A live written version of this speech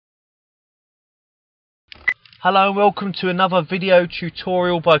Hello and welcome to another video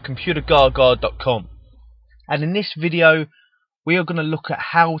tutorial by Computergaga.com. And in this video we are going to look at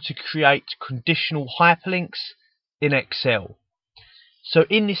how to create conditional hyperlinks in Excel. So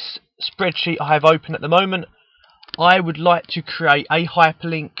in this spreadsheet I have open at the moment, I would like to create a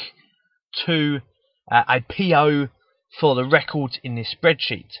hyperlink to a PO for the records in this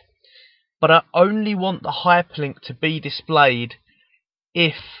spreadsheet. But I only want the hyperlink to be displayed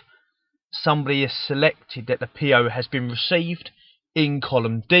if somebody has selected that the PO has been received in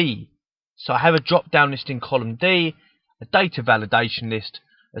column D. So I have a drop down list in column D, a data validation list.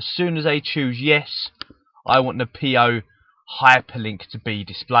 As soon as they choose yes, I want the PO hyperlink to be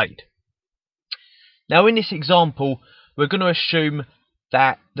displayed. Now in this example we're going to assume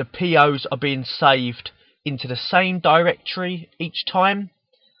that the POs are being saved into the same directory each time,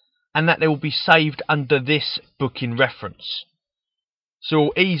 and that they will be saved under this booking reference. So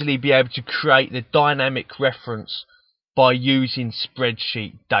we'll easily be able to create the dynamic reference by using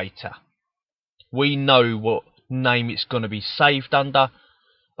spreadsheet data. We know what name it's going to be saved under.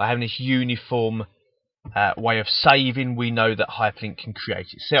 By having this uniform way of saving, we know that hyperlink can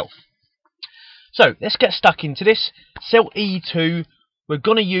create itself. So let's get stuck into this. Cell E2, we're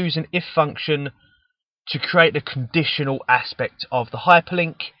going to use an if function to create the conditional aspect of the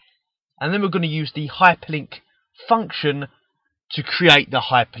hyperlink, and then we're going to use the hyperlink function to create the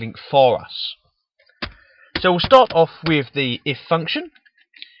hyperlink for us. So we'll start off with the if function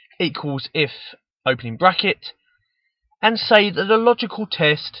equals if opening bracket, and say that the logical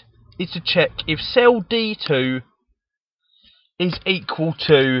test is to check if cell D2 is equal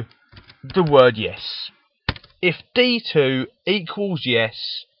to the word yes. If D2 equals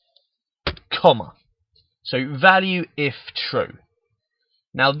yes, comma, so value if true.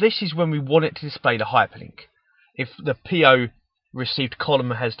 Now this is when we want it to display the hyperlink. If the PO received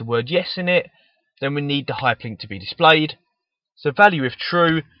column has the word yes in it, then we need the hyperlink to be displayed. So value if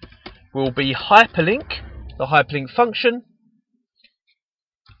true will be hyperlink, the hyperlink function,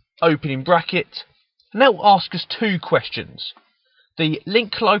 opening bracket, and that will ask us two questions: the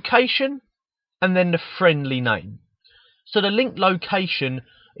link location and then the friendly name. So the link location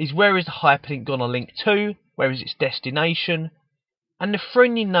is where is the hyperlink going to link to, where is its destination, and the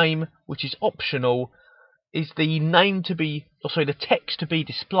friendly name, which is optional, is the name to be, the text to be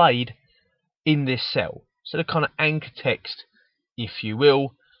displayed in this cell. So the kind of anchor text, if you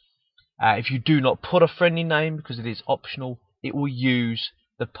will. If you do not put a friendly name because it is optional, it will use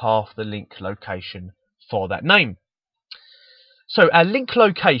the path, the link location for that name. So our link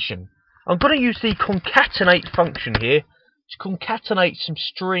location, I'm going to use the concatenate function here to concatenate some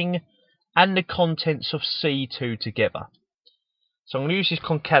string and the contents of C2 together. So I'm going to use this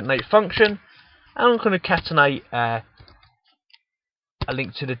concatenate function, and I'm going to concatenate a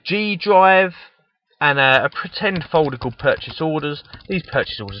link to the G drive and a pretend folder called purchase orders. These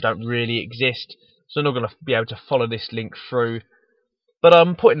purchase orders don't really exist, so I'm not going to be able to follow this link through. But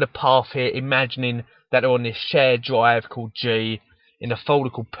I'm putting the path here, imagining that they're on this shared drive called G in a folder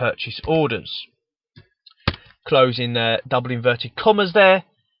called purchase orders. Closing double inverted commas there,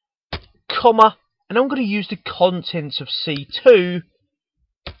 comma, and I'm going to use the contents of C2,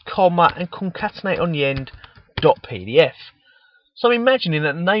 comma, and concatenate on the end .pdf. So I'm imagining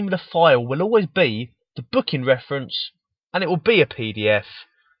that the name of the file will always be the booking reference, and it will be a PDF,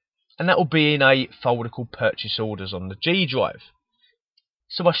 and that will be in a folder called purchase orders on the G drive.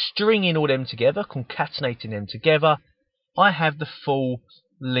 So by stringing all them together, concatenating them together, I have the full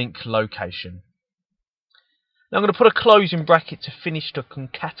link location. Now I'm going to put a closing bracket to finish the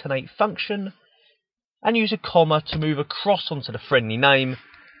concatenate function, and use a comma to move across onto the friendly name.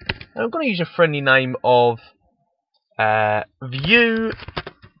 And I'm going to use a friendly name of view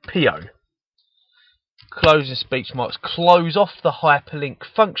PO. Closing speech marks, close off the hyperlink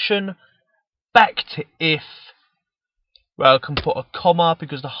function, back to if, well, I can put a comma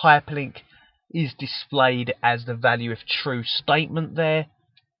because the hyperlink is displayed as the value if true statement there,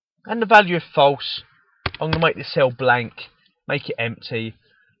 and the value if false, I'm going to make the cell blank, make it empty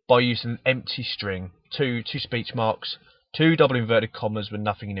by using an empty string, two speech marks, two double inverted commas with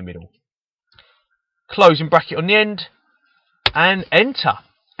nothing in the middle. Closing bracket on the end, and enter.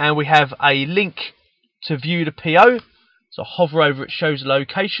 And we have a link to view the PO. So hover over it, shows the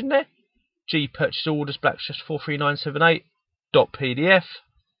location there. G purchase orders /43978.pdf.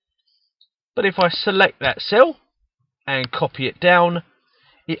 But if I select that cell and copy it down,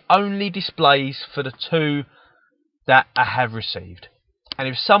 it only displays for the two that I have received. And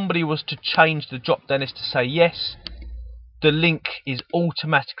if somebody was to change the drop down list to say yes, the link is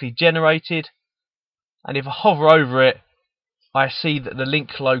automatically generated, and if I hover over it, I see that the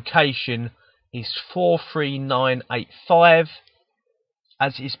link location is 43985,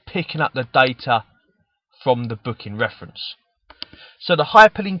 as it is picking up the data from the booking reference. So the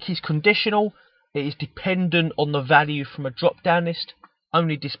hyperlink is conditional. It is dependent on the value from a drop-down list,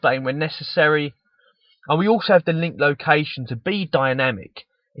 only displaying when necessary. And we also have the link location to be dynamic.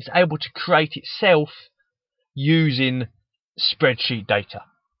 It's able to create itself using spreadsheet data.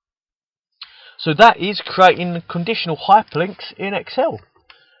 So that is creating conditional hyperlinks in Excel.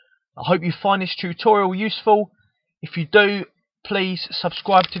 I hope you find this tutorial useful. If you do, please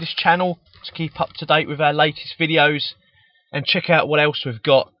subscribe to this channel to keep up to date with our latest videos, and check out what else we've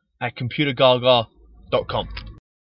got at Computergaga.com.